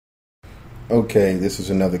Okay, this is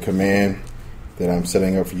another command that I'm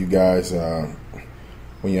setting up for you guys. When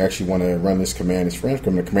you actually want to run this command, it's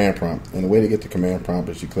from the command prompt. And the way to get the command prompt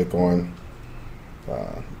is you click on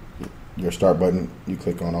your start button, you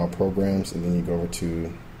click on all programs, and then you go over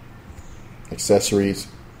to accessories,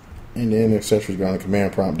 and then accessories go on the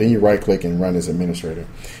command prompt. Then you right click and run as administrator.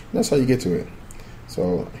 And that's how you get to it.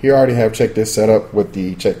 So here I already have Chkdsk set up with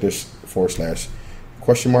the Chkdsk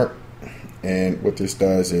 /? And what this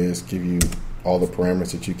does is give you all the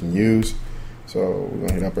parameters that you can use. So we're going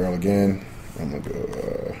to hit up arrow again. I'm going to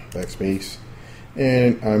go backspace,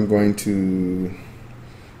 and I'm going to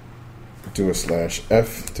do a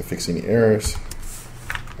 /F to fix any errors.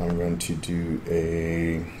 I'm going to do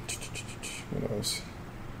a, what else?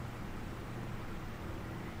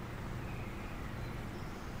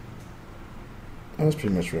 That's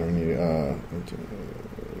pretty much what I need.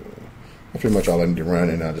 That's pretty much all I need to run,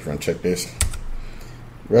 and I'll just run Chkdsk.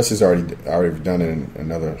 The rest is already done in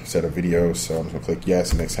another set of videos, so I'm just going to click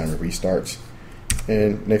yes next time it restarts.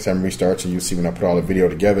 And next time it restarts, and you'll see when I put all the video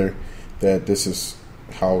together that this is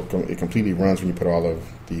how it completely runs when you put all of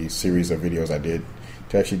the series of videos I did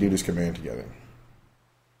to actually do this command together.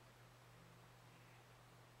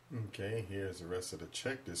 Okay, here's the rest of the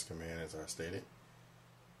Chkdsk command as I stated.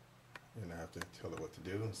 And I have to tell it what to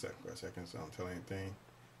do. Second by second, so I don't tell anything.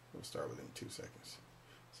 We'll start within 2 seconds.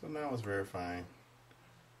 So now it's verifying.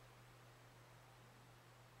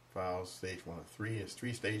 Files stage 1 of 3 is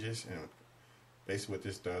 3 stages, and basically what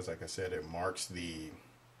this does, like I said, it marks the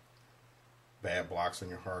bad blocks on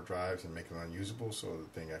your hard drives and make them unusable, so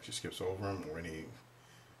the thing actually skips over them, or any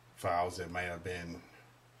files that might have been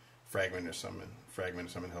fragmented or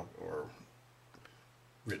something help, or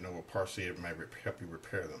written over partially, it might help you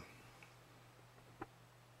repair them.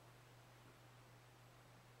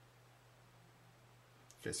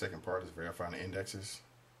 Okay, second part is verifying the indexes.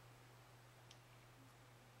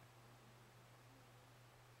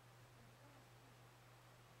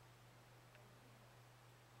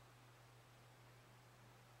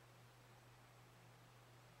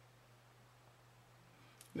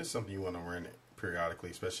 This is something you want to run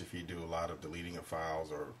periodically, especially if you do a lot of deleting of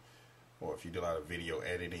files, or if you do a lot of video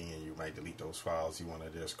editing and you might delete those files. You want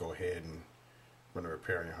to just go ahead and run a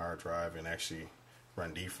repair on your hard drive and actually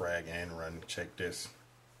run defrag and run Chkdsk.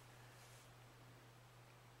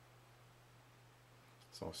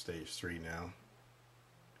 It's on stage 3 now.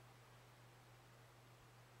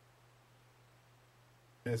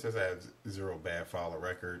 And it says I have 0 bad file of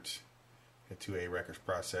records, and 2A records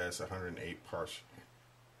processed, 108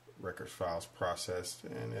 records files processed,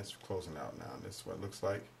 and it's closing out now. This is what it looks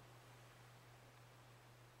like.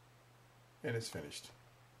 And it's finished.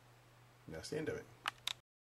 And that's the end of it.